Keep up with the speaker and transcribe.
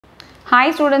Hi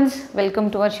students, welcome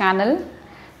to our channel.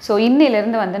 So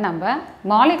இன்னிலிருந்து வந்து நம்ம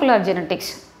molecular genetics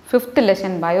 5th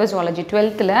lesson biozoology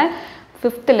 12th ல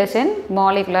 5th lesson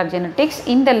molecular genetics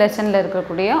இந்த லெசன்ல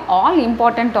இருக்கக்கூடிய all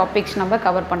important topics நம்ம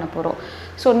கவர் பண்ண போறோம்.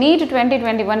 So NEET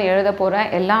 2021 எழுத போற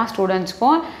எல்லா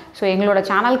ஸ்டூடண்ட்ஸ்க்கும் ஸோ எங்களோட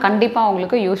சேனல் கண்டிப்பாக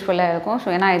உங்களுக்கு யூஸ்ஃபுல்லாக இருக்கும். ஸோ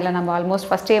ஏன்னா இதில் நம்ம ஆல்மோஸ்ட்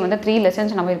ஃபஸ்ட்டே வந்து 3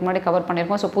 lessons நம்ம இதுக்கு முன்னாடி கவர்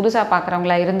பண்ணியிருக்கோம். ஸோ புதுசாக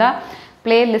பார்க்குறவங்களா இருந்தால்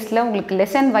பிளேலிஸ்ட்டில் உங்களுக்கு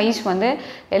லெசன் வைஸ் வந்து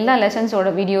எல்லா லெசன்ஸோட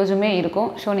வீடியோஸுமே இருக்கும்.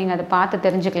 ஸோ நீங்கள் அதை பார்த்து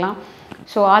தெரிஞ்சுக்கலாம்.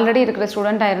 ஸோ ஆல்ரெடி இருக்கிற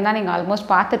ஸ்டூடெண்ட்டாக இருந்தால் நீங்கள் ஆல்மோஸ்ட்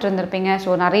பார்த்துட்டு இருந்திருப்பீங்க. ஸோ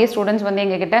நிறைய ஸ்டூடெண்ட்ஸ் வந்து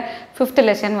எங்ககிட்ட 5th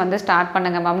லெசன் வந்து ஸ்டார்ட்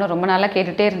பண்ணுங்கள் மேம்னு ரொம்ப நாளாக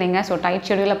கேட்டுகிட்டே இருந்தீங்க. ஸோ டைட்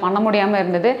ஷெடியூலில் பண்ண முடியாமல்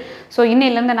இருந்தது. ஸோ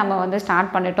இன்னிலேருந்து நம்ம வந்து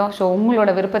ஸ்டார்ட் பண்ணிட்டோம். ஸோ உங்களோட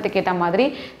விருப்பத்துக்கு ஏற்ற மாதிரி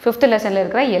 5th லெசனில்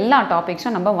இருக்கிற எல்லா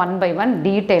டாபிக்ஸும் நம்ம 1 by 1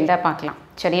 டீட்டெயில்டாக பார்க்கலாம்.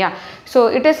 சரியா? ஸோ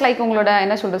இட் இஸ் லைக் உங்களோட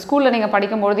என்ன சொல்கிறது, ஸ்கூலில் நீங்கள்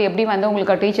படிக்கும்பொழுது எப்படி வந்து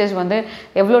உங்களுக்கு டீச்சர்ஸ் வந்து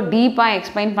எவ்வளோ டீப்பாக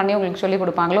எக்ஸ்பிளைன் பண்ணி உங்களுக்கு சொல்லிக்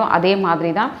கொடுப்பாங்களோ அதே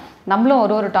மாதிரி தான் நம்மளும்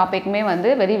ஒரு டாப்பிக்குமே வந்து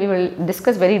we will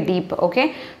discuss very deep. Okay,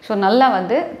 so நல்லா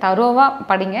வந்து தரோவாக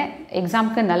படிங்க,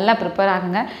 எக்ஸாமுக்கு நல்லா ப்ரிப்பேர்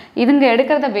ஆகுங்க. இதுங்க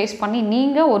எடுக்கிறத பேஸ் பண்ணி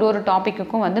நீங்கள் ஒரு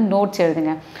டாப்பிக்குக்கும் வந்து நோட்ஸ்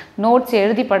எழுதுங்க. நோட்ஸ்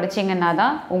எழுதி படிச்சிங்கன்னா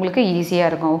தான் உங்களுக்கு ஈஸியாக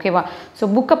இருக்கும். ஓகேவா?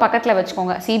 ஸோ புக்கை பக்கத்தில்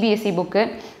வச்சுக்கோங்க. சிபிஎஸ்சி புக்கு,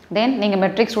 தென் நீங்கள்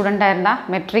மெட்ரிக் ஸ்டூடெண்ட்டாக இருந்தால்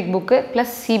மெட்ரிக் புக்கு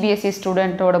ப்ளஸ் சிபிஎஸ்சி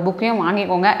ஸ்டூடெண்ட்டோட புக்கையும்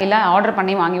வாங்கிக்கோங்க, இல்லை ஆர்டர்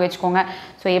பண்ணி வாங்கி வச்சுக்கோங்க.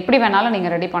 ஸோ எப்படி வேணாலும்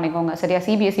நீங்கள் ரெடி பண்ணிக்கோங்க. சரியா?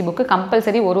 சிபிஎஸ்சி புக்கு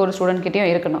கம்பல்சரி ஒரு ஸ்டூடெண்ட்கிட்டையும்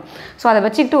இருக்கணும். ஸோ அதை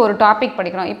வச்சுக்கிட்டு ஒரு டாபிக்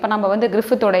படிக்கிறோம். இப்போ நம்ம வந்து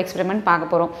கிரிஃபித்தோட எக்ஸ்பெரிமெண்ட்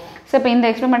பார்க்க போகிறோம். ஸோ இப்போ இந்த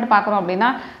எக்ஸ்பெரிமெண்ட் பார்க்குறோம் அப்படின்னா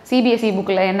சிபிஎஸ்சி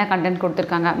புக்கில் என்ன கண்டென்ட்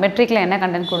கொடுத்துருக்காங்க, மெட்ரிக்கில் என்ன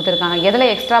கண்டென்ட் கொடுத்துருக்காங்க, எதில்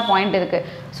எக்ஸ்ட்ரா பாயிண்ட் இருக்குது,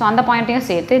 ஸோ அந்த பாயிண்ட்டையும்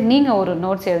சேர்த்து நீங்கள் ஒரு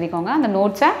நோட்ஸ் எழுதிக்கோங்க. அந்த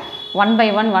நோட்ஸை 1 by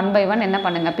 1 என்ன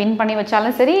பண்ணுங்கள், பின் பண்ணி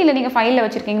வச்சாலும் சரி, இல்லை நீங்கள் ஃபைலில்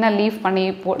வச்சுருக்கீங்கன்னா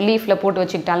லீஃபில் போட்டு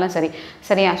வச்சுக்கிட்டாலும் சரி.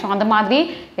 சரியா? ஸோ அந்த மாதிரி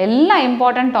எல்லா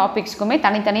இம்பார்ட்டன்ட் டாபிக்ஸ்க்குமே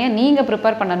தனித்தனியாக நீங்கள்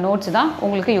ப்ரிப்பேர் பண்ண நோட்ஸ் தான்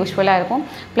உங்களுக்கு யூஸ்ஃபுல்லாக இருக்கும்.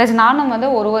 ப்ளஸ் நானும் வந்து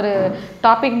ஒரு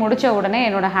டாபிக் முடித்த உடனே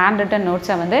என்னோடய ஹேண்ட் ரிட்டன்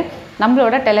நோட்ஸை வந்து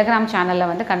நம்மளோட டெலிகிராம்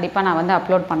சேனலில் வந்து கண்டிப்பாக நான் வந்து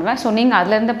அப்லோட் பண்ணுவேன். ஸோ நீங்கள்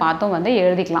அதுலேருந்து பார்த்தும் வந்து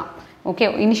எழுதிக்கலாம். ஓகே,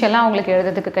 இனிஷியலாக உங்களுக்கு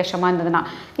எழுதுறதுக்கு கஷ்டமாக இருந்ததுன்னா,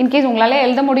 இன்கேஸ் உங்களால்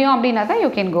எழுத முடியும் அப்படின்னாக்கா you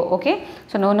can go. Okay,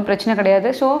 so ஒன்றும் பிரச்சனை கிடையாது.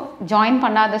 ஸோ ஜாயின்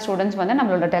பண்ணாத ஸ்டூடெண்ட்ஸ் வந்து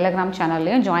நம்மளோட டெலிகிராம்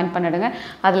சேனல்லையும் ஜாயின் பண்ணிடுங்க.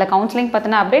 அதில் கவுன்சிலிங்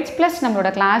பற்றின அப்டேட்ஸ் ப்ளஸ்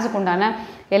நம்மளோட கிளாஸுக்கு உண்டான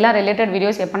எல்லா ரிலேட்டட்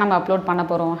வீடியோஸ் எப்போ நம்ம அப்லோட் பண்ண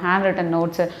போகிறோம், ஹேண்ட் ரிட்டன்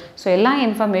நோட்ஸு, ஸோ எல்லா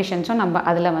இன்ஃபர்மேஷன்ஸும் நம்ம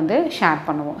அதில் வந்து ஷேர்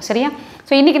பண்ணுவோம். சரியா?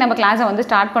 ஸோ இன்றைக்கி நம்ம கிளாஸை வந்து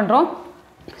ஸ்டார்ட் பண்ணுறோம்.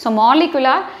 So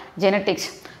molecular genetics.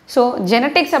 So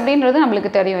genetics அப்படின்றது நம்மளுக்கு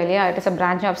தெரியும் இல்லையா? It is a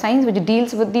branch of science which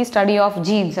deals with the study of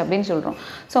jeans அப்படின்னு சொல்கிறோம்.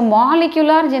 ஸோ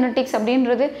மாலிகுலர் ஜெனட்டிக்ஸ்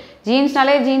அப்படின்றது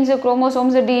ஜீன்ஸ்னாலே ஜீன்ஸு,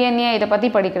 குரோமோசோம்ஸ், டிஎன்ஏ இதை பற்றி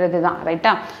படிக்கிறது தான்.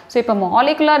 ரைட்டா? ஸோ இப்போ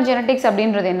மாலிகுலர் ஜெனட்டிக்ஸ்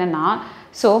அப்படின்றது என்னென்னா,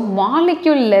 ஸோ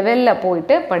மாலிக்யூல் லெவலில்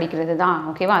போயிட்டு படிக்கிறது தான்.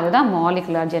 ஓகேவா? அதுதான்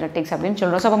மாலிகுலர் ஜெனட்டிக்ஸ் அப்படின்னு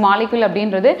சொல்கிறோம். ஸோ அப்போ மாலிக்யூல்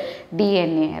அப்படின்றது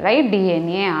DNA, right?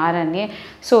 DNA, RNA.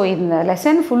 So இந்த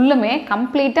லெசன் ஃபுல்லுமே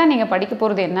கம்ப்ளீட்டாக நீங்கள் படிக்க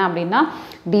போகிறது என்ன அப்படின்னா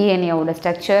டிஎன்ஏவோட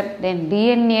ஸ்ட்ரக்சர், தென்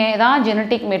டிஎன்ஏ தான்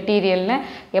ஜெனட்டிக் மெட்டீரியல்னு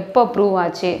எப்போ ப்ரூவ்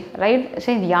ஆச்சு, ரைட்?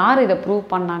 சரி, யார் இதை ப்ரூவ்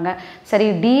பண்ணாங்க? சரி,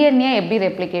 டிஎன்ஏ எப்படி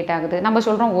ரெப்ளிகேட் ஆகுது? நம்ம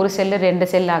சொல்கிறோம் ஒரு செல்லு 2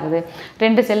 செல் ஆகுது,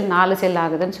 2 செல் 4 செல்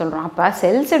ஆகுதுன்னு சொல்கிறோம். அப்போ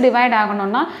செல்ஸ் டிவைட்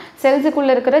ஆகணும்னா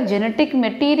செல்ஸுக்குள்ளே இருக்கிற ஜெனட்டிக்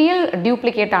மெட்டீரியல்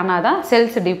டியூப்ளிகேட் ஆனால் தான்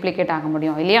செல்ஸ் டியூப்ளிகேட் ஆக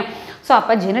முடியும் இல்லையா? ஸோ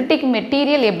அப்போ ஜெனட்டிக்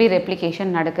மெட்டீரியல் எப்படி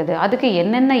ரெப்ளிகேஷன் நடக்குது, அதுக்கு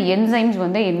என்னென்ன என்சைம்ஸ்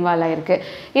வந்து இன்வால்வ் ஆகிருக்கு,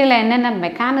 இதில் என்னென்ன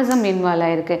மெக்கானிசம் இன்வால்வ்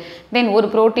ஆகிருக்கு, தென் ஒரு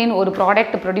ப்ரோட்டீன் ஒரு ப்ராடக்ட்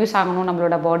ப்ரொடியூஸ் ஆகணும்,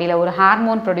 நம்மளோட பாடியில் ஒரு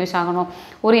ஹார்மோன் ப்ரொடியூஸ் ஆகணும்,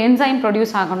 ஒரு என்சைம்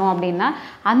ப்ரொடியூஸ் ஆகணும் அப்படின்னா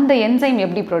அந்த என்சைம்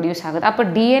எப்படி ப்ரொடியூஸ் ஆகுது? அப்போ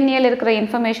டிஎன்ஏல இருக்கிற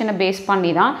இன்ஃபர்மேஷனை பேஸ்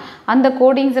பண்ணி தான், அந்த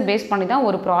கோடிங்ஸை பேஸ் பண்ணி தான்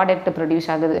ஒரு ப்ராடக்ட் ப்ரொடியூஸ்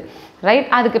ஆகுது, ரைட்?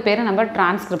 அதுக்கு பேர் நம்ம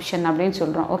டிரான்ஸ்கிரிப்ஷன் அப்படின்னு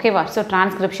சொல்கிறோம். ஓகேவா? ஸோ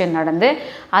டிரான்ஸ்கிரிப்ஷன் நடந்து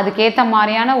அதுக்கேற்ற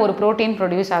மாதிரியான ஒரு ப்ரோட்டீன்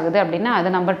ப்ரொடியூஸ் ஆகுது அப்படின்னா அது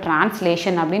நம்ம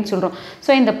டிரான்ஸ்லேஷன் அப்படின்னு சொல்கிறோம்.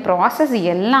 ஸோ இந்த ப்ராசஸ்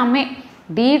எல்லாமே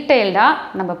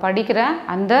டீட்டெயில்டாக நம்ம படிக்கிற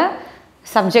அந்த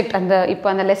சப்ஜெக்ட், இப்போ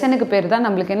அந்த லெசனுக்கு பேர் தான்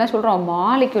நம்மளுக்கு என்ன சொல்கிறோம்,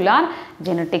 மாலிகுலர்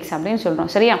ஜெனட்டிக்ஸ் அப்படின்னு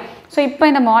சொல்கிறோம். சரியா? ஸோ இப்போ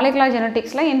இந்த மாலிகுலர்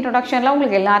ஜெனட்டிக்ஸில் இன்ட்ரொடக்ஷனில்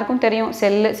உங்களுக்கு எல்லாருக்கும் தெரியும்,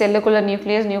 செல்லுக்குள்ளே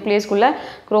நியூக்ளியஸ்க்குள்ளே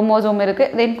குரோமோசோம்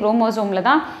இருக்குது, தென் குரோமோசோமில்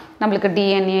தான் நம்மளுக்கு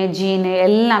டிஎன்ஏ, ஜீனு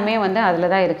எல்லாமே வந்து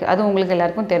அதில் தான் இருக்குது. அது உங்களுக்கு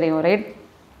எல்லாருக்கும் தெரியும், ரைட்?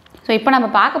 ஸோ இப்போ நம்ம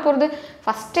பார்க்க போகிறது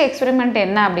ஃபஸ்ட்டு எக்ஸ்பெரிமெண்ட்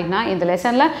என்ன அப்படின்னா, இந்த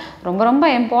லெசனில் ரொம்ப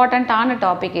இம்பார்ட்டண்ட்டான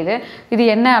டாபிக் இது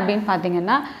என்ன அப்படின்னு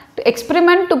பார்த்தீங்கன்னா,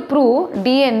 experiment to prove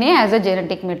DNA as a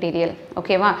genetic material.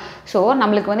 ஓகேவா? ஸோ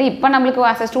நம்மளுக்கு வந்து இப்போ நம்மளுக்கு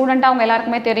ஆஸ் அ ஸ்டூடெண்ட்டாக அவங்க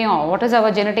எல்லாருக்குமே தெரியும் what is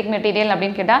our genetic material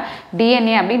அப்படின்னு கேட்டால்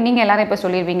டிஎன்ஏ அப்படின்னு நீங்கள் எல்லாரும் இப்போ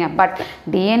சொல்லிடுவீங்க. பட்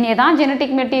டிஎன்ஏ தான்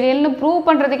ஜெனட்டிக் மெட்டீரியல்னு ப்ரூவ்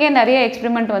பண்ணுறதுக்கே நிறைய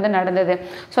எக்ஸ்பெரிமெண்ட் வந்து நடந்தது.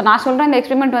 ஸோ நான் சொல்கிறேன் இந்த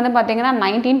எக்ஸ்பெரிமெண்ட் வந்து பார்த்தீங்கன்னா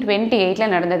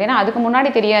 1928 நடந்தது. ஏன்னா அதுக்கு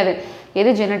முன்னாடி தெரியாது எது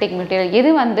ஜெனட்டிக் மெட்டீரியல், எது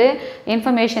வந்து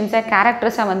இன்ஃபர்மேஷன்ஸை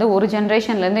கேரக்டர்ஸை வந்து ஒரு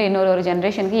ஜென்ரேஷன்லேருந்து இன்னொரு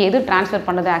ஜென்ரேஷனுக்கு எது ட்ரான்ஸ்ஃபர்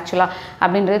பண்ணுது ஆக்சுவலாக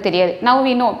அப்படின்றது தெரியாது. நவ்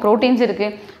வி நோ ப்ரோட்டீன்ஸ்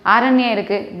இருக்குது, ஆர்என்ஏ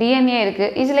இருக்குது, டிஎன்ஏ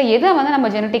இருக்குது, இதில் எதை வந்து நம்ம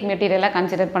ஜெனட்டிக் மெட்டீரியல் மெட்டீரியலாக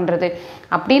கன்சிடர் பண்ணுறது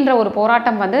அப்படின்ற ஒரு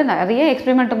போராட்டம் வந்து நிறைய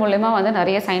எக்ஸ்பெரிமெண்ட் மூலமா வந்து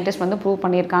நிறைய சயின்டிஸ்ட் வந்து ப்ரூவ்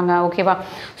பண்ணியிருக்காங்க. ஓகேவா?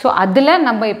 ஸோ அதில்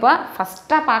நம்ம இப்போ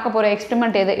ஃபஸ்ட்டாக பார்க்க போகிற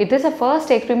எக்ஸ்பெரிமெண்ட் எது? It is a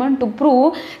first experiment to prove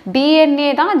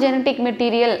DNA தான் ஜெனட்டிக்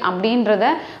மெட்டீரியல் அப்படின்றத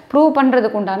ப்ரூவ்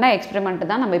பண்ணுறதுக்கு உண்டான எக்ஸ்பெரிமெண்ட்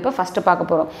தான் நம்ம இப்போ ஃபஸ்ட்டு பார்க்க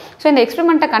போகிறோம். ஸோ இந்த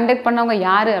எக்ஸ்பெரிமெண்ட்டை கண்டக்ட் பண்ணவங்க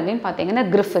யார் அப்படின்னு பார்த்தீங்கன்னா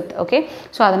கிரிஃபித். ஓகே,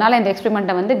 ஸோ அதனால் இந்த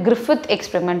எக்ஸ்பெரிமெண்ட்டை வந்து கிரிஃபித்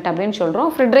எக்ஸ்பெரிமெண்ட் அப்படின்னு சொல்கிறோம்.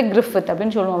 ஃப்ரெட்ரிக் கிரிஃபித்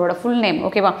அப்படின்னு சொல்லுவோம் அவரோட ஃபுல் நேம்.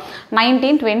 ஓகேவா?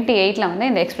 1928 வந்து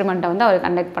இந்த எக்ஸ்பெரிமெண்ட்டை வந்து அவர்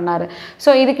கண்டக்ட் பண்ணார். ஸோ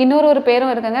இதுக்கு இன்னொரு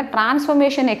பேரும் இருக்குங்க,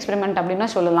 டிரான்ஸ்ஃபர்மேஷன் எக்ஸ்பெரிமெண்ட் அப்படின்னு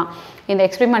சொல்லலாம். இந்த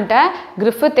எக்ஸ்பெரிமெண்ட்டை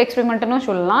கிரிஃபித் எக்ஸ்பெரிமெண்ட்னு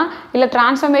சொல்லலாம், இல்லை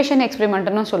டிரான்ஸ்ஃபர்மேஷன்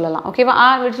எக்ஸ்பெரிமெண்ட்னு சொல்லலாம். ஓகேவா?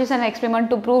 R which is an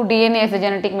experiment to prove DNA as a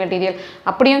genetic material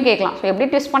அப்படியும் கேட்கலாம். ஸோ எப்படி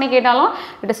ட்விஸ்ட் பண்ணி கேட்டாலும்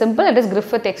it is simple, it is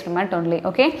Griffith experiment only.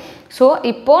 Okay, so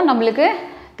இப்போது நம்மளுக்கு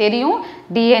தெரியும்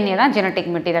டிஎன்ஏ தான் ஜெனட்டிக்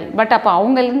மெட்டீரியல். பட் அப்போ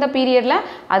அவங்க இருந்த பீரியடில்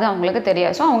அது அவங்களுக்கு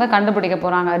தெரியாது. ஸோ அவங்க கண்டுபிடிக்க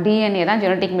போகிறாங்க டிஎன்ஏ தான்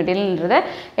ஜெனட்டிக் மெட்டீரியல்ன்றதை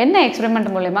என்ன எக்ஸ்பெரிமெண்ட்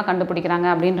மூலமா கண்டுபிடிக்கிறாங்க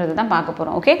அப்படின்றது தான் பார்க்க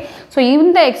போகிறோம். ஓகே, ஸோ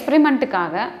இந்த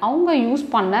எக்ஸ்பெரிமெண்ட்டுக்காக அவங்க யூஸ்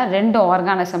பண்ண 2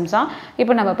 ஆர்கானிசம்ஸாக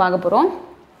இப்போ நம்ம பார்க்க போகிறோம்.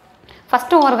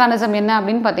 ஃபஸ்ட்டு ஆர்கானிசம் என்ன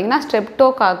அப்படின்னு பார்த்தீங்கன்னா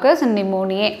streptococcus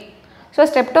pneumoniae. So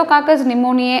streptococcus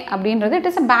pneumoniae அப்படின்றது it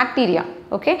is a bacteria.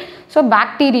 Okay, so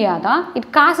bacteria தான் இட்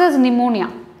காசஸ் நிமோனியா.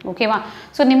 ஓகேவா?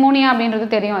 ஸோ நிமோனியா அப்படின்றது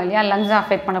தெரியும் இல்லையா, லங்ஸை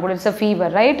அஃபெக்ட் பண்ணக்கூடிய it's a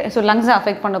fever, right? So லங்ஸை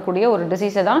affect பண்ணக்கூடிய ஒரு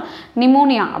டிசீஸை தான்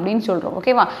நிமோனியா அப்படின்னு சொல்கிறோம்.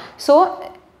 ஓகேவா? ஸோ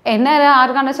என்ன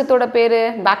ஆர்கானிசத்தோட பேர்,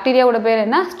 பாக்டீரியாவோட பேர்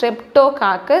என்ன?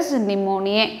 Streptococcus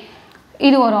pneumoniae.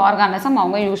 இது ஒரு ஆர்கானிசம்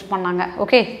அவங்க யூஸ் பண்ணாங்க.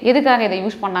 ஓகே, எதுக்காக இதை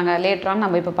யூஸ் பண்ணாங்க லேட்டராக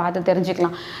நம்ம இப்போ பார்த்து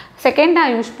தெரிஞ்சுக்கலாம்.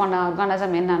 செகண்டாக யூஸ் பண்ண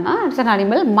ஆர்கானிசம் என்னன்னா it's an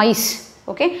animal, mice.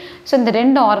 Okay, so இந்த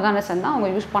 2 ஆர்கானிசம் தான் அவங்க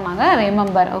யூஸ் பண்ணாங்க.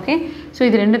 ரிமெம்பர். ஓகே, ஸோ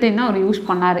இது 2த்தையும் தான் அவர் யூஸ்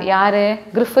பண்ணார். யார்?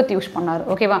 கிரிஃபித் யூஸ் பண்ணார்.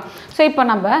 ஓகேவா? ஸோ இப்போ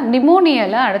நம்ம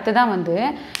நிமோனியாவில் அடுத்து தான் வந்து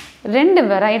 2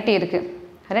 வெரைட்டி இருக்குது.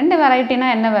 2 வெரைட்டினா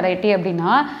என்ன வெரைட்டி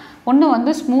அப்படின்னா, ஒன்று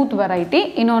வந்து ஸ்மூத் வெரைட்டி,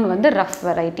 இன்னொன்று வந்து ரஃப்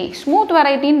வெரைட்டி. ஸ்மூத்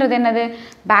வெரைட்டின்றது என்னது?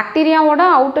 பாக்டீரியாவோட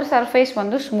அவுட்டர் சர்ஃபேஸ்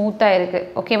வந்து ஸ்மூத்தாக இருக்குது.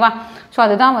 ஓகேவா? ஸோ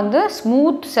அதுதான் வந்து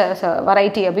ஸ்மூத்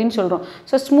வெரைட்டி அப்படின்னு சொல்கிறோம்.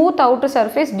 So smooth outer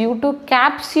surface due to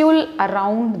capsule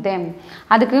around them.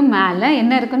 அதுக்கு மேலே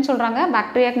என்ன இருக்குன்னு சொல்கிறாங்க?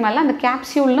 பாக்டீரியாவுக்கு மேலே அந்த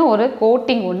கேப்சியூல்னு ஒரு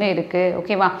கோட்டிங் ஒன்று இருக்குது.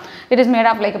 ஓகேவா? It is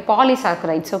made of like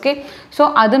polysaccharides. Okay,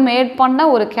 so அது மேட் பண்ண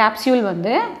ஒரு கேப்சியூல்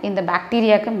வந்து இந்த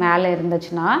பாக்டீரியாவுக்கு மேலே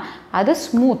இருந்துச்சுன்னா அது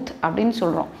ஸ்மூத் அப்படின்னு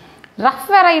சொல்கிறோம். ரஃப்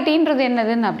வெரைட்டின்றது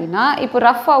என்னதுன்னு அப்படின்னா, இப்போ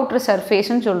ரஃப் அவுட்டர்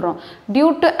சர்ஃபேஸ்ன்னு சொல்கிறோம் due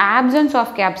to options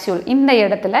of capsule. இந்த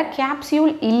இடத்துல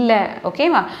கேப்சியூல் இல்லை.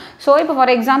 ஓகேவா? ஸோ இப்போ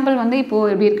ஃபார் எக்ஸாம்பிள் வந்து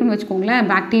இப்போது எப்படி இருக்குன்னு வச்சுக்கோங்களேன்,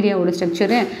 பாக்டீரியாவோட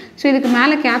ஸ்ட்ரக்சரு. ஸோ இதுக்கு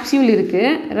மேலே கேப்சியூல்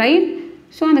இருக்குது, ரைட்?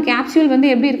 ஸோ அந்த கேப்சியூல்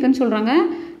வந்து எப்படி இருக்குன்னு சொல்கிறாங்க,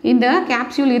 இந்த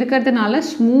கேப்சியூல் இருக்கிறதுனால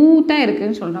ஸ்மூத்தாக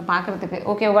இருக்குதுன்னு சொல்கிறேன் பார்க்குறதுக்கு.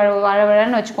 ஓகே,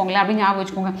 வழவழன்னு வச்சுக்கோங்களேன், அப்படின்னு ஞாபகம்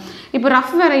வச்சுக்கோங்க. இப்போ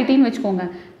ரஃப் வெரைட்டின்னு வச்சுக்கோங்க,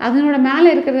 அதனோட மேலே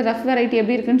இருக்கிறது ரஃப் வெரைட்டி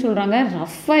எப்படி இருக்குன்னு சொல்கிறாங்க,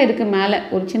 ரஃப்பாக இருக்குது மேலே.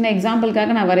 ஒரு சின்ன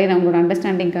எக்ஸாம்பிளுக்காக நான் வரைகிறேன் உங்களோட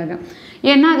அண்டர்ஸ்டாண்டிங்காக.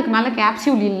 ஏன்னா அதுக்கு மேலே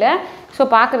கேப்சியூல் இல்லை, ஸோ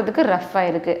பார்க்குறதுக்கு ரஃப்பாக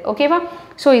இருக்குது. ஓகேவா?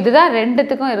 ஸோ இதுதான்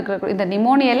 2த்துக்கும் இருக்கிற. இந்த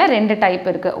நிமோனியாவில் 2 டைப்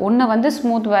இருக்குது. ஒன்று வந்து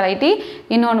ஸ்மூத் வெரைட்டி,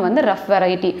 இன்னொன்று வந்து ரஃப்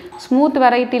வெரைட்டி. ஸ்மூத்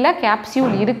வெரைட்டியில்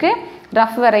கேப்சியூல் இருக்குது,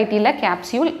 ரஃப் வெரைட்டியில்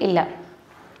கேப்சியூல் இல்லை.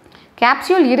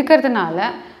 கேப்சியூல் இருக்கிறதுனால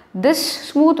this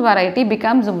smooth variety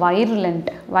becomes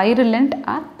வைரலண்ட்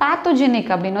R pathogenic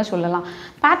அப்படின்னு சொல்லலாம்.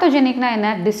 பேத்தோஜெனிக்னா என்ன?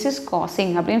 டிசீஸ்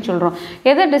காசிங் அப்படின்னு சொல்கிறோம்.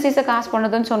 எதை டிசீஸை காஸ்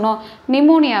பண்ணுதுன்னு சொன்னோம்?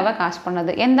 நிமோனியாவை காஸ்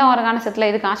பண்ணுது. எந்த ஆர்கானிசத்தில்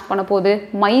இது காஸ் பண்ண போகுது?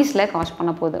 மைஸில் காஸ்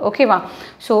பண்ண போகுது. ஓகேவா?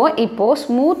 ஸோ இப்போது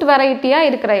ஸ்மூத் வெரைட்டியாக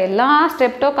இருக்கிற எல்லா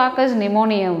ஸ்ட்ரெப்டோகாக்கஸ்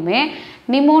நிமோனியாவுமே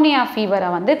நிமோனியா ஃபீவரை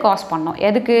வந்து காஸ் பண்ணோம்.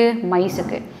 எதுக்கு?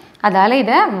 மைஸுக்கு. அதால்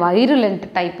இதை வைரலண்ட்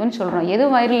டைப்புன்னு சொல்கிறோம். எது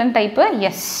வைரலண்ட் டைப்பு?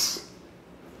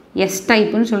 எஸ்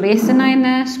டைப்புன்னு சொல்கிறோம். எஸ்னா என்ன?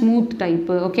 Smooth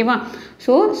type. ஓகேவா?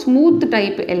 ஸோ ஸ்மூத்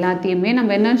டைப் எல்லாத்தையுமே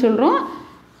நம்ம என்னன்னு சொல்கிறோம்?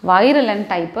 வைரலண்ட்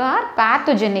டைப்பு ஆர்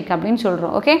பேத்தோஜெனிக் அப்படின்னு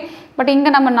சொல்கிறோம். ஓகே, பட்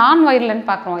இங்கே நம்ம நான் வைரலண்ட்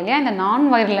பார்க்குறோம் இல்லையா, இந்த நான்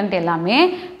வைரலண்ட் எல்லாமே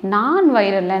நான்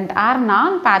வைரலண்ட் ஆர்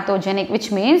நான் pathogenic,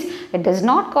 which means it does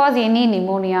naught cos any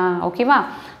pneumonia. ஓகேவா?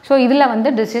 ஸோ இதில் வந்து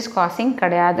டிசீஸ் காசிங்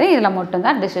கிடையாது, இதில்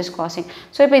மட்டும்தான் டிசீஸ் காசிங்.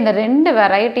 ஸோ இப்போ இந்த 2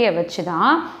 வெரைட்டியை வச்சு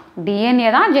தான் டிஎன்ஏ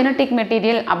தான் ஜெனட்டிக்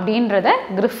மெட்டீரியல் அப்படின்றத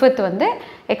கிரிஃபித் வந்து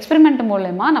எக்ஸ்பெரிமெண்ட்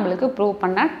மூலமா நம்மளுக்கு ப்ரூவ்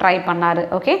பண்ண ட்ரை பண்ணார்.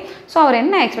 ஓகே, ஸோ அவர்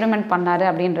என்ன எக்ஸ்பெரிமெண்ட் பண்ணார்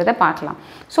அப்படின்றத பார்க்கலாம்.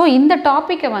 ஸோ இந்த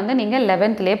டாப்பிக்கை வந்து நீங்கள்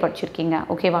 11th படிச்சிருக்கீங்க.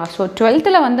 ஓகேவா? ஸோ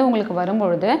 12th வந்து உங்களுக்கு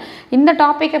வரும்பொழுது இந்த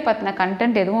டாப்பிக்கை பற்றின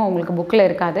கண்டென்ட் எதுவும் உங்களுக்கு புக்கில்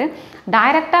இருக்காது.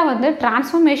 டைரெக்டாக வந்து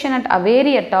டிரான்ஸ்ஃபர்மேஷன் அட்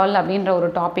அவேரி அட் ஆல் அப்படின்ற ஒரு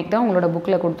டாபிக் தான் உங்களோட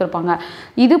புக்கில் கொடுத்துருப்பாங்க.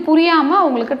 இது புரியாமல்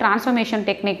உங்களுக்கு டிரான்ஸ்ஃபர்மேஷன்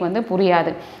டெக்னிக் வந்து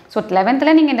புரியாது. ஸோ 11th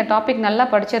நீங்கள் இந்த டாபிக் நல்லா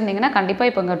படிச்சிருந்தீங்கன்னா கண்டிப்பாக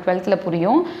இப்போ உங்கள் 12th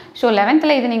புரியும். ஸோ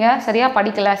 11th இது நீங்கள் சரியாக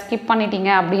படிக்கலை, ஸ்கிப் பண்ணிட்டீங்க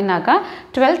அப்படின்னாக்கா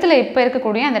 12th இப்போ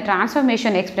இருக்கக்கூடிய அந்த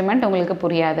டிரான்ஸ்ஃபர்மேஷன் எக்ஸ்பெரிமெண்ட் உங்களுக்கு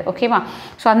புரியாது. ஓகேவா?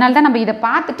 ஸோ அதனால தான் நம்ம இதை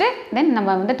பார்த்துட்டு தென் நம்ம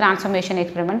வந்து டிரான்ஸ்ஃபர்மேஷன்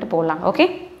எக்ஸ்பெரிமெண்ட் போகலாம். ஓகே,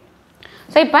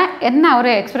 ஸோ இப்போ என்ன அவர்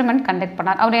எக்ஸ்பெரிமெண்ட் கண்டக்ட்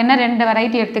பண்ணார், அவர் என்ன 2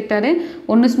 வெரைட்டி எடுத்துக்கிட்டாரு,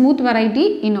 ஒன்று ஸ்மூத் வெரைட்டி,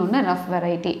 இன்னொன்று ரஃப்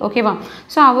வெரைட்டி. ஓகேவா?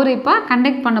 ஸோ அவர் இப்போ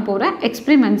கண்டக்ட் பண்ண போகிற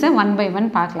எக்ஸ்பெரிமெண்ட்ஸை 1 by 1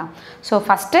 பார்க்கலாம். ஸோ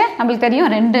ஃபஸ்ட்டு நம்மளுக்கு தெரியும்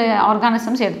 2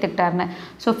 ஆர்கானிசம்ஸ் எடுத்துக்கிட்டாருன்னு.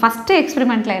 ஸோ ஃபஸ்ட்டு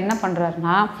எக்ஸ்பெரிமெண்ட்டில் என்ன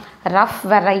பண்ணுறாருன்னா ரஃப்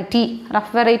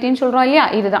வெரைட்டின்னு சொல்கிறோம் இல்லையா,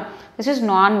 இதுதான். திஸ் இஸ்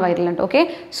நான் வைரலண்ட். ஓகே,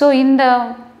 ஸோ இந்த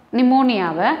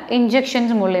நிமோனியாவை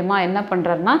இன்ஜெக்ஷன்ஸ் மூலமா என்ன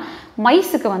பண்ணுறாருன்னா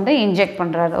மைஸுக்கு வந்து இன்ஜெக்ட்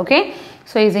பண்ணுறாரு. Okay,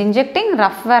 so is injecting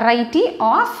rough variety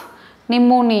of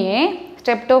pneumoniae,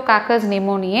 streptococcus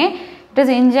pneumoniae. It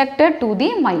is injected to the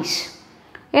mice.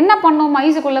 என்ன பண்ணும்,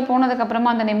 மைஸுக்குள்ளே போனதுக்கப்புறமா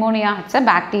அந்த pneumonia it's a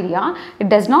bacteria,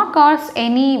 it does naught cos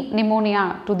any pneumonia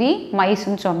to the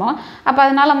மைஸ்ன்னு சொன்னோம். அப்போ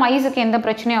அதனால் மைஸுக்கு எந்த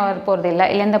பிரச்சனையும் வர போகிறது இல்லை,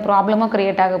 எந்த ப்ராப்ளமும்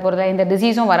க்ரியேட் ஆக போகிறது, இந்த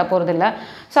டிசீஸும் வரப்போகிறது இல்லை.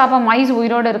 ஸோ அப்போ மைஸ்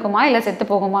உயிரோடு இருக்குமா இல்லை செத்து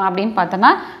போகுமா அப்படின்னு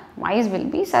பார்த்தோன்னா mice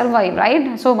will be survive, right?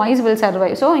 So mice will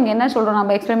survive. So இங்கே என்ன சொல்கிறோம்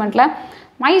நம்ம எக்ஸ்பெரிமெண்ட்டில்,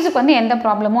 மைஸுக்கு வந்து எந்த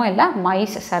ப்ராப்ளமும் இல்லை,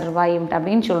 மைஸ் சர்வைவ்ட்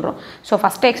அப்படின்னு சொல்கிறோம். So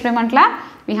first எக்ஸ்பெரிமெண்ட்டில்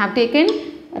we have taken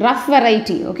rough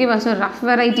variety. ஓகேவா? ஸோ ரஃப்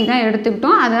வெரைட்டி தான்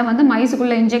எடுத்துக்கிட்டோம், அதை வந்து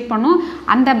மைஸுக்குள்ளே இன்ஜெக்ட் பண்ணோம்.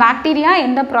 அந்த பாக்டீரியா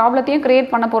எந்த ப்ராப்ளத்தையும்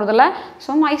க்ரியேட் பண்ண போகிறதில்ல.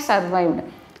 So mice survived.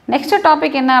 Next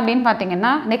topic என்ன அப்படின்னு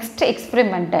பார்த்தீங்கன்னா, நெக்ஸ்ட்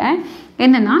எக்ஸ்பெரிமெண்ட்டு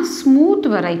என்னென்னா ஸ்மூத்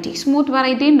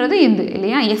வெரைட்டின்றது இது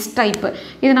இல்லையா, எஸ் டைப்பு.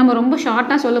 இது நம்ம ரொம்ப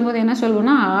ஷார்ட்டாக சொல்லும்போது என்ன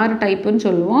சொல்லுவோம்னா ஆர் டைப்புன்னு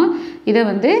சொல்லுவோம், இதை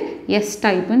வந்து எஸ்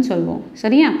டைப்புன்னு சொல்லுவோம்.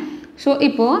 சரியா? ஸோ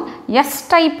இப்போது எஸ்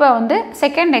டைப்பை வந்து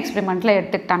செகண்ட் எக்ஸ்பெரிமெண்ட்டில்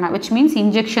எடுத்துக்கிட்டாங்க, விச் மீன்ஸ்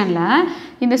இன்ஜெக்ஷனில்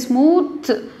இந்த ஸ்மூத்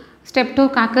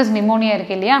ஸ்ட்ரெப்டோகாக்கஸ் நிமோனியா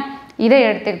இருக்குது இல்லையா, இதை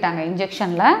எடுத்துக்கிட்டாங்க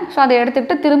இன்ஜெக்ஷனில். ஸோ அதை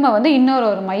எடுத்துக்கிட்டு திரும்ப வந்து இன்னொரு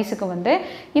மைஸுக்கு வந்து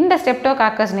இந்த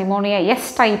ஸ்ட்ரெப்டோகாக்கஸ் நிமோனியா எஸ்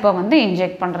டைப்பை வந்து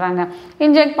இன்ஜெக்ட் பண்ணுறாங்க.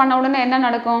 இன்ஜெக்ட் பண்ண உடனே என்ன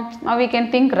நடக்கும், we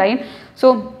can think, right? So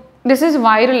this is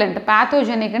வைரலண்ட்,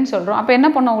 பேத்தோஜெனிக்னு சொல்கிறோம். அப்போ என்ன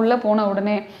பண்ணோம், உள்ளே போன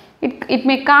உடனே it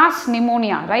may cos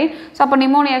pneumonia, right? So அப்போ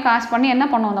நிமோனியா காஸ் பண்ணி என்ன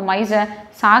பண்ணுவோம், அந்த மைஸை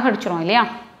சாகடிச்சிரும் இல்லையா.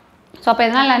 ஸோ அப்போ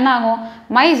இதனால் என்ன ஆகும்,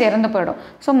 மைஸ் இறந்து போயிடும்.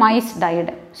 So mice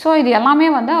Tide. ஸோ இது எல்லாமே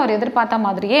வந்து அவர் எதிர்பார்த்த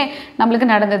மாதிரியே நம்மளுக்கு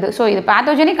நடந்தது. ஸோ இது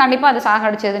பேத்தோஜெனிக், கண்டிப்பாக அது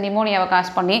சாகடிச்சது நிமோனியாவை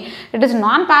காஸ் பண்ணி. இட் இஸ்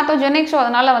நான் பேத்தோஜெனிக், ஸோ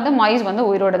அதனால் வந்து மைஸ் வந்து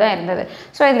உயிரோடு தான் இருந்தது.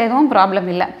 ஸோ இதில் எதுவும் ப்ராப்ளம்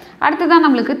இல்லை. அடுத்ததான்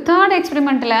நம்மளுக்கு தேர்ட்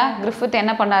எக்ஸ்பெரிமெண்ட்டில் கிரிஃபித்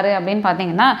என்ன பண்ணார் அப்படின்னு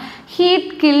பார்த்தீங்கன்னா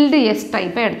ஹீட் கில்டு எஸ்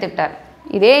டைப்பை எடுத்துக்கிட்டார்.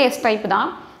 இதே எஸ் டைப் தான்,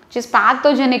 which is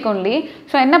pathogenic only.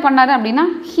 So என்ன பண்ணாரு அப்படின்னா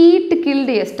heat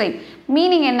guild S type.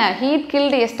 Meaning என்ன, ஹீட்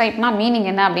கில்டு எஸ் டைப்னா மீனிங்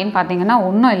என்ன அப்படின்னு பார்த்தீங்கன்னா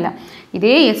ஒன்றும் இல்லை,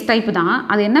 இதே எஸ் டைப் தான்.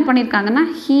 அது என்ன பண்ணியிருக்காங்கன்னா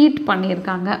ஹீட்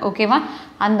பண்ணியிருக்காங்க. ஓகேவா?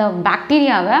 அந்த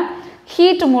பாக்டீரியாவை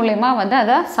ஹீட் மூலயமா வந்து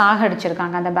அதை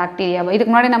சாகடிச்சிருக்காங்க அந்த பாக்டீரியாவை.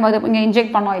 இதுக்கு முன்னாடி நம்ம இங்கே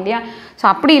இன்ஜெக்ட் பண்ணோம் இல்லையா. ஸோ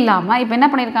அப்படி இல்லாமல் இப்போ என்ன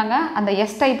பண்ணியிருக்காங்க, அந்த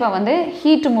எஸ் டைப்பை வந்து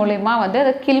ஹீட் மூலயமா வந்து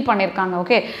அதை கில் பண்ணியிருக்காங்க.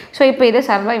 ஓகே, ஸோ இப்போ இது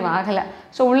சர்வைவ் ஆகலை.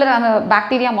 ஸோ உள்ள அந்த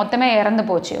பாக்டீரியா மொத்தமே இறந்து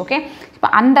போச்சு. ஓகே, இப்போ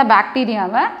அந்த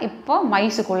பாக்டீரியாவை இப்போ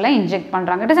மைஸுக்குள்ளே இன்ஜெக்ட்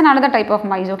பண்ணுறாங்க. It is another type of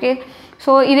mice. Okay,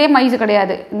 so இதே மைஸ்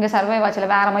கிடையாது, இங்கே சர்வைவ் ஆச்சுல,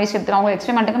 வேறு மைஸ் எடுத்துகிட்டு அவங்க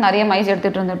எக்ஸ்பெரிமெண்ட்டுக்கு நிறைய மைஸ்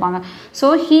எடுத்துகிட்டு இருந்திருப்பாங்க. So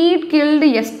heat guild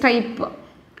S type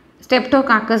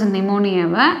streptococcus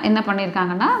நிமோனியாவை என்ன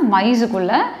பண்ணியிருக்காங்கன்னா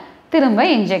மைஸுக்குள்ளே திரும்ப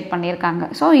இன்ஜெக்ட் பண்ணியிருக்காங்க.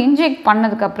 ஸோ இன்ஜெக்ட்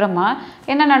பண்ணதுக்கப்புறமா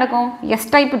என்ன நடக்கும், எஸ்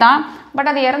டைப் தான், பட்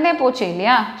அது இறந்தே போச்சு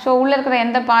இல்லையா. ஸோ உள்ளே இருக்கிற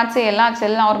எந்த பார்ட்ஸு எல்லா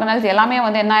செல் ஆர்கனல்ஸ் எல்லாமே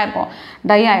வந்து என்ன ஆயிருக்கும்,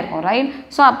 டை ஆயிருக்கும், ரைட்?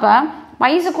 ஸோ அப்போ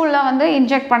மைஸுக்குள்ளே வந்து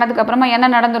இன்ஜெக்ட் பண்ணதுக்கப்புறமா என்ன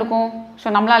நடந்திருக்கும், ஸோ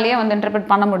நம்மளாலேயே வந்து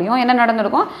இன்டர்பிரட் பண்ண முடியும் என்ன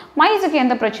நடந்திருக்கும், மைஸுக்கு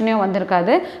எந்த பிரச்சனையும்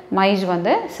வந்திருக்காது, மைஸ்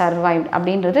வந்து சர்வைவ்ட்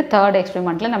அப்படின்றது தேர்ட்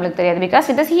எக்ஸ்பெரிமெண்ட்டில் நம்மளுக்கு தெரியாது,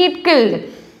 because it is heat guild.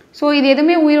 So இது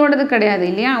எதுவுமே உயிரோடது கிடையாது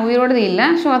இல்லையா, உயிரோடது இல்லை.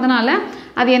 ஸோ அதனால்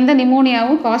அது எந்த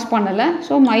நிமோனியாவும் காஸ் பண்ணலை.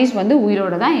 ஸோ மைஸ் வந்து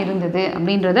உயிரோடு தான் இருந்தது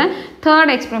அப்படின்றத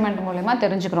தேர்ட் எக்ஸ்பெரிமெண்ட் மூலமா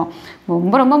தெரிஞ்சுக்கிறோம்.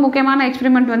 ரொம்ப ரொம்ப முக்கியமான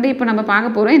எக்ஸ்பெரிமெண்ட் வந்து இப்போ நம்ம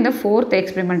பார்க்க போகிறோம் இந்த ஃபோர்த்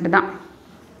எக்ஸ்பெரிமெண்ட் தான்.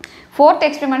 ஃபோர்த்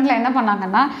எக்ஸ்பெரிமெண்ட்டில் என்ன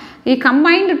பண்ணாங்கன்னா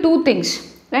கம்பைன்டு 2 திங்ஸ்,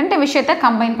 2 விஷயத்தை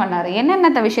கம்பைன் பண்ணார்.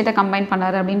 என்னென்ன விஷயத்தை கம்பைன்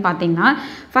பண்ணார் அப்படின்னு பார்த்தீங்கன்னா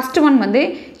ஃபஸ்ட்டு ஒன் வந்து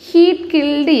heat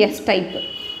guild S type.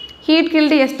 Heat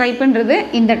guild S டைப்புன்றது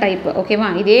இந்த டைப்பு. ஓகேவா,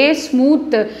 இதே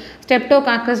ஸ்மூத்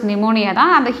ஸ்ட்ரெப்டோகாக்கஸ் நிமோனியா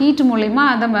தான், அந்த ஹீட் மூலிமா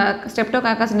அந்த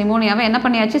ஸ்ட்ரெப்டோகாக்கஸ் நிமோனியாவை என்ன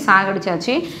பண்ணியாச்சு,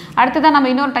 சாகடிச்சாச்சு. அடுத்ததான் நம்ம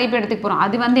இன்னொரு டைப் எடுத்துக்க போகிறோம்,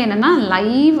 அது வந்து என்னென்னா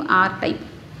live R type.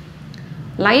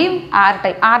 Live R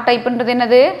type, R டைப்புன்றது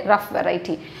என்னது, ரஃப்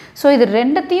வெரைட்டி. ஸோ இது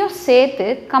ரெண்டுத்தையும் சேர்த்து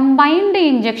கம்பைன்டு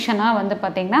இன்ஜெக்ஷனாக வந்து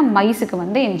பார்த்திங்கன்னா மைஸுக்கு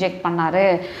வந்து இன்ஜெக்ட் பண்ணார்.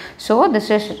 So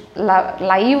this is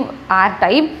live R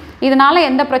type. இதனால்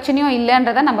எந்த பிரச்சனையும்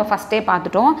இல்லைன்றதை நம்ம ஃபஸ்ட்டே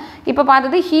பார்த்துட்டோம். இப்போ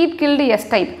பார்த்தது ஹீட் கில்டு எஸ்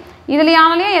டைப்.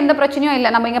 இதுலையானாலையும் எந்த பிரச்சனையும் இல்லை.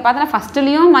 நம்ம இங்கே பார்த்தோன்னா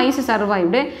ஃபஸ்ட்டுலேயும் மைஸ்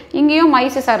சர்வைவ்டு, இங்கேயும்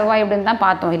மைஸ் சர்வைவ்டுன்னு தான்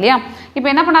பார்த்தோம் இல்லையா. இப்போ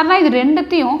என்ன பண்ணாருன்னா இது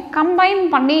ரெண்டுத்தையும் கம்பைன்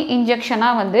பண்ணி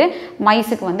இன்ஜெக்ஷனாக வந்து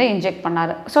மைஸுக்கு வந்து இன்ஜெக்ட்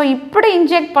பண்ணார். ஸோ இப்படி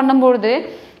இன்ஜெக்ட் பண்ணும்பொழுது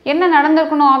என்ன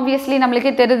நடந்திருக்கணும், ஆப்வியஸ்லி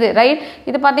நம்மளுக்கே தெரியுது, ரைட்?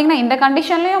 இது பார்த்திங்கன்னா இந்த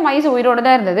கண்டிஷன்லேயும் மைஸ் உயிரோடு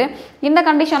தான் இருந்தது, இந்த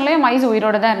கண்டிஷன்லேயும் மைஸ்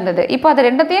உயிரோடு தான் இருந்தது. இப்போ அது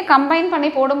ரெண்டத்தையும் கம்பைன் பண்ணி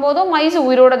போடும்போதும் மைஸ்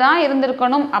உயிரோடு தான்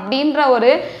இருந்திருக்கணும் அப்படின்ற ஒரு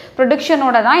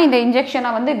ப்ரொடிக்ஷனோட தான் இந்த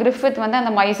இன்ஜெக்ஷனை வந்து கிரிஃபித் வந்து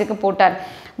அந்த மைஸுக்கு போட்டார்.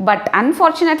 பட்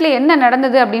அன்ஃபார்ச்சுனேட்லி என்ன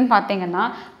நடந்தது அப்படின்னு பார்த்தீங்கன்னா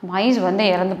மைஸ் வந்து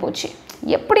இறந்து போச்சு.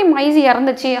 எப்படி மைஸ்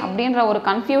இறந்துச்சு அப்படின்ற ஒரு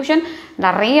கன்ஃபியூஷன்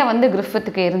நிறைய வந்து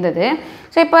கிரிஃபித்துக்கு இருந்தது.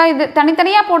 ஸோ இப்போ இது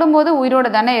தனித்தனியாக போடும்போது உயிரோடு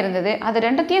தானே இருந்தது, அது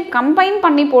ரெண்டுத்தையும் கம்பைன்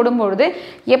பண்ணி போடும்பொழுது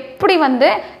எப்படி வந்து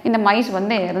இந்த மைஸ்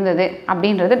வந்து இருந்தது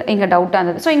அப்படின்றது இங்கே டவுட்டாக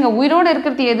இருந்தது. ஸோ இங்கே உயிரோடு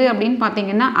இருக்கிறது எது அப்படின்னு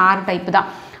பார்த்தீங்கன்னா ஆர் டைப்பு தான்.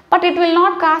 But it will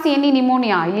naught cos any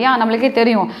pneumonia இல்லையா, நம்மளுக்கே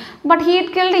தெரியும். பட்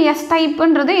ஹீட் கில்டு எஸ்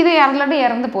டைப்புன்றது இது ஆல்ரெடி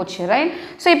இறந்து போச்சு, ரைட்?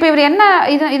 ஸோ இப்போ இவர் என்ன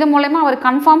இது மூலமா அவர்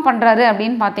கன்ஃபார்ம் பண்ணுறாரு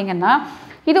அப்படின்னு பார்த்தீங்கன்னா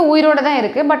இது உயிரோடு தான்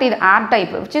இருக்குது, பட் இது R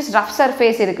type which is rough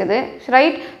surface இருக்குது,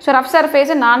 ரைட்? ஸோ ரஃப்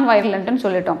சர்ஃபேஸு நான் வயலண்ட்டுன்னு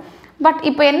சொல்லிட்டோம். பட்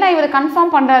இப்போ என்ன இவர்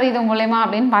கன்ஃபார்ம் பண்ணுறாரு இது மூலமா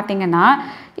அப்படின்னு பார்த்தீங்கன்னா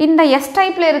இந்த எஸ்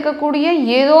டைப்பில் இருக்கக்கூடிய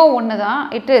ஏதோ ஒன்று தான்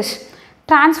it is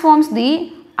transforms they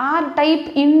are type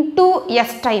into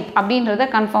S type அப்படின்றத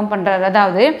கன்ஃபார்ம் பண்ணுறாரு.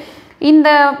 அதாவது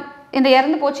இந்த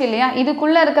இறந்து போச்சு இல்லையா,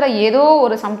 இதுக்குள்ளே இருக்கிற ஏதோ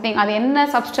ஒரு சம்திங், அது என்ன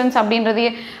சப்ஸ்டன்ஸ் அப்படின்றதே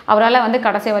அவரால் வந்து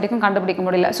கடைசி வரைக்கும் கண்டுபிடிக்க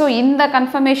முடியல. ஸோ இந்த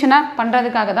கன்ஃபர்மேஷனை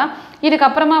பண்ணுறதுக்காக தான்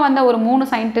இதுக்கப்புறமா வந்த ஒரு 3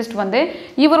 சயின்டிஸ்ட் வந்து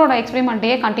இவரோட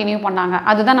எக்ஸ்பெரிமெண்ட்டையே கண்டினியூ பண்ணாங்க.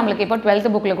 அதுதான் நம்மளுக்கு இப்போ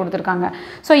 12th புக்கில் கொடுத்துருக்காங்க.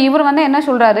 ஸோ இவர் வந்து என்ன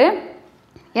சொல்கிறாரு,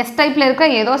 எஸ் டைப்பில் இருக்க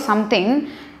ஏதோ சம்திங்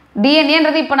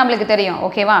டிஎன்ஏன்றது இப்போ நம்மளுக்கு தெரியும்,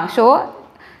 ஓகேவா? ஸோ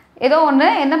ஏதோ ஒன்று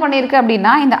என்ன பண்ணியிருக்கு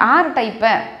அப்படின்னா இந்த ஆர்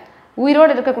டைப்பை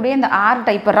உயிரோடு இருக்கக்கூடிய இந்த ஆர்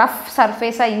டைப்பு ரஃப்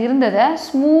சர்ஃபேஸாக இருந்ததை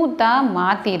ஸ்மூத்தாக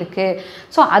மாற்றிருக்கு.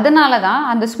 ஸோ அதனால தான்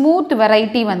அந்த ஸ்மூத்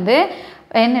வெரைட்டி வந்து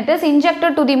when it is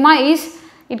injected to the mice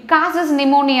it causes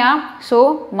pneumonia, so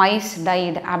mice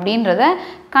died அப்படின்றத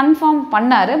கன்ஃபார்ம்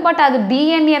பண்ணார். பட் அது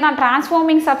டிஎன்ஏ தான்,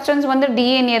 டிரான்ஸ்ஃபார்மிங் சப்ஸ்டன்ஸ் வந்து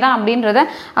டிஎன்ஏ தான் அப்படின்றத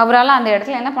அவரால் அந்த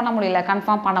இடத்துல என்ன பண்ண முடியல,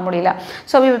 கன்ஃபார்ம் பண்ண முடியல.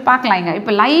 ஸோ பார்க்கலாம் இங்கே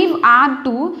இப்போ live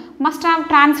R2 must have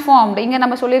transformed. இங்கே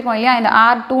நம்ம சொல்லியிருக்கோம் இல்லையா, இந்த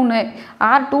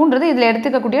R2ன்றது இதில்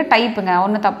எடுத்துக்கக்கூடிய டைப்புங்க,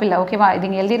 ஒன்றும் தப்பு இல்லை, ஓகேவா? இது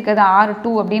இங்கே எழுதியிருக்கிறது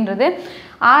R2 அப்படின்றது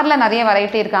ஆரில் நிறைய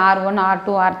வெரைட்டி இருக்குது, R1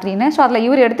 R2 R3ன்னு. ஸோ அதில்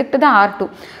இவர் எடுத்துக்கிட்டு தான் R2.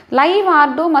 Live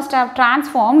R2 must have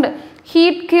transformed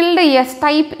heat guild S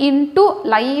type into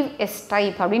live S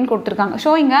type அப்படின்னு கொடுத்துருக்காங்க.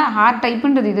 ஸோ இங்கே ஆர்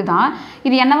டைப்புன்றது இதுதான்,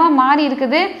 இது என்னவா மாறி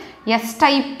இருக்குது, எஸ்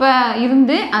டைப்பை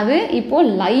இருந்து அது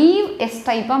இப்போது லைவ் எஸ்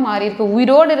டைப்பாக மாறி இருக்கு,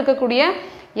 உயிரோடு இருக்கக்கூடிய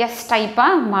எஸ்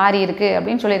டைப்பாக மாறி இருக்கு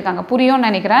அப்படின்னு சொல்லியிருக்காங்க. புரியும்னு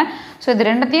நினைக்கிறேன். ஸோ இது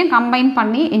ரெண்டுத்தையும் கம்பைன்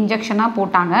பண்ணி இன்ஜெக்ஷனாக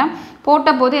போட்டாங்க. போட்ட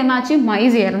போது என்னாச்சு,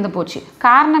 மைஸ் இறந்து போச்சு.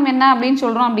 காரணம் என்ன அப்படின்னு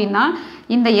சொல்கிறோம் அப்படின்னா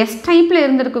இந்த எஸ் டைப்பில்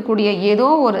இருந்திருக்கக்கூடிய ஏதோ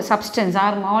ஒரு substance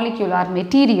R molecule R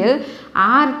material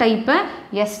R டைப்பை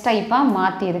S டைப்பாக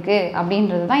மாற்றிருக்கு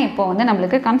அப்படின்றது தான் இப்போ வந்து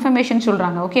நம்மளுக்கு கன்ஃபர்மேஷன்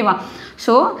சொல்கிறாங்க, ஓகேவா?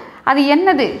 ஸோ அது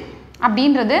என்னது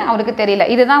அப்படின்றது அவருக்கு தெரியல.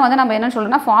 இதுதான் வந்து நம்ம என்ன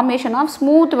சொல்கிறோம்னா ஃபார்மேஷன் ஆஃப்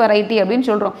ஸ்மூத் வெரைட்டி அப்படின்னு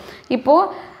சொல்கிறோம்.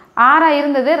 இப்போது ஆராக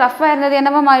இருந்தது, ரஃப்பாக இருந்தது,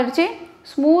 என்னவா மாறிடுச்சு,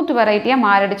 ஸ்மூத் வெரைட்டியாக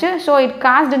மாறிடுச்சு. So it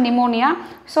caused pneumonia,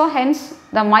 so hence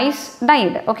the mice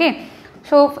tight, okay?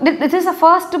 So this is a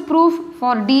first proof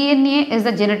for DNA is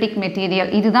the genetic material.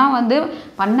 இதுதான் வந்து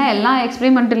பண்ண எல்லா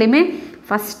எக்ஸ்பெரிமெண்ட்லேயுமே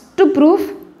first proof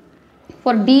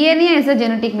for DNA is a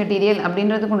genetic material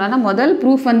அப்படின்றதுக்கு உண்டான முதல்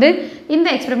proof வந்து இந்த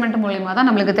experiment மூலிமா தான்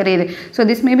நம்மளுக்கு தெரியுது. So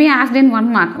this may be asked in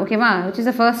 1 mark, ஓகேவா? Which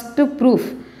is a first proof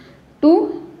to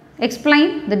explain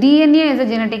the DNA is a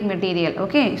genetic material,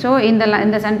 okay? So in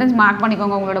the sentence mark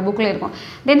பண்ணிக்கோங்க, உங்களோட புக்கில் இருக்கும்.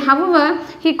 Then however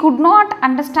he could not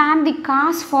understand the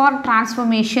cause for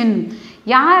transformation.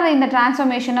 யார் இந்த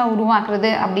டிரான்ஸ்ஃபர்மேஷனை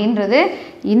உருவாக்குறது அப்படின்றது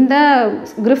இந்த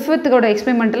கிரிஃபித்தோட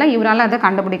எக்ஸ்பெரிமெண்ட்டில் இவரால் அதை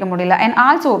கண்டுபிடிக்க முடியல. And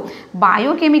also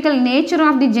biochemical nature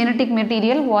of the genetic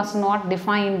material was not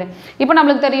defined. இப்போ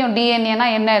நம்மளுக்கு தெரியும் டிஎன்ஏனா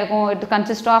என்ன இருக்கும், it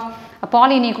consist of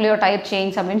polynucleotide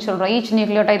chains அப்படின்னு சொல்கிறோம். Each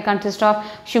nucleotide consist of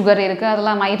sugar இருக்குது,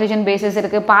 அதெல்லாம் நைட்ரஜன் பேசஸ்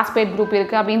இருக்குது, பாஸ்பேட் குரூப்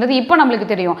இருக்குது அப்படின்றது இப்போ நம்மளுக்கு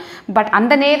தெரியும். பட்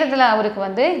அந்த நேரத்தில் அவருக்கு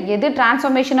வந்து எது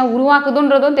டிரான்ஸ்ஃபர்மேஷனை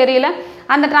உருவாக்குதுன்றதும் தெரியல,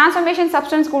 அந்த டிரான்ஸ்ஃபர்மேஷன்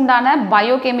சப்ஸ்டன்ஸ்க்கு உண்டான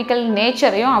பயோகெமிக்கல்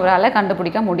நேச்சரையும் அவரால்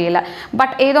கண்டுபிடிக்க முடியல.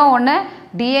 பட் ஏதோ ஒன்று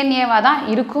டிஎன்ஏவாக தான்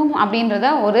இருக்கும்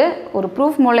அப்படின்றத ஒரு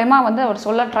ப்ரூஃப் மூலமா வந்து அவர்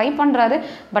சொல்ல ட்ரை பண்ணுறாரு.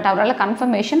 பட் அவரால்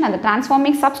கன்ஃபர்மேஷன் அந்த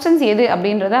டிரான்ஸ்ஃபார்மிங் சப்ஸ்டன்ஸ் எது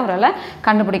அப்படின்றத அவரால்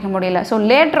கண்டுபிடிக்க முடியல. ஸோ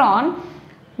லேட்டர் ஆன்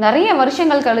நிறைய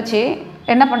வருஷங்கள் கழிச்சு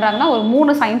என்ன பண்ணுறாங்கன்னா ஒரு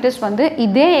 3 சயின்டிஸ்ட் வந்து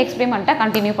இதே எக்ஸ்பெரிமெண்ட்டை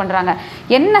கண்டினியூ பண்ணுறாங்க.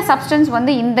 என்ன சப்ஸ்டன்ஸ்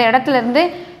வந்து இந்த இடத்துலேருந்து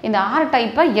இந்த ஆர்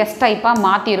டைப்பை எஸ் டைப்பாக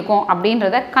மாற்றிருக்கோம்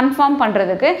அப்படின்றத கன்ஃபார்ம்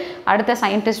பண்ணுறதுக்கு அடுத்த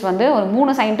சயின்டிஸ்ட் வந்து ஒரு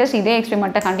 3 சயின்டிஸ்ட் இதே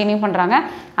எக்ஸ்பெரிமெண்ட்டை கண்டினியூ பண்ணுறாங்க.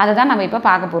 அதை தான் நம்ம இப்போ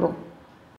பார்க்க போகிறோம்.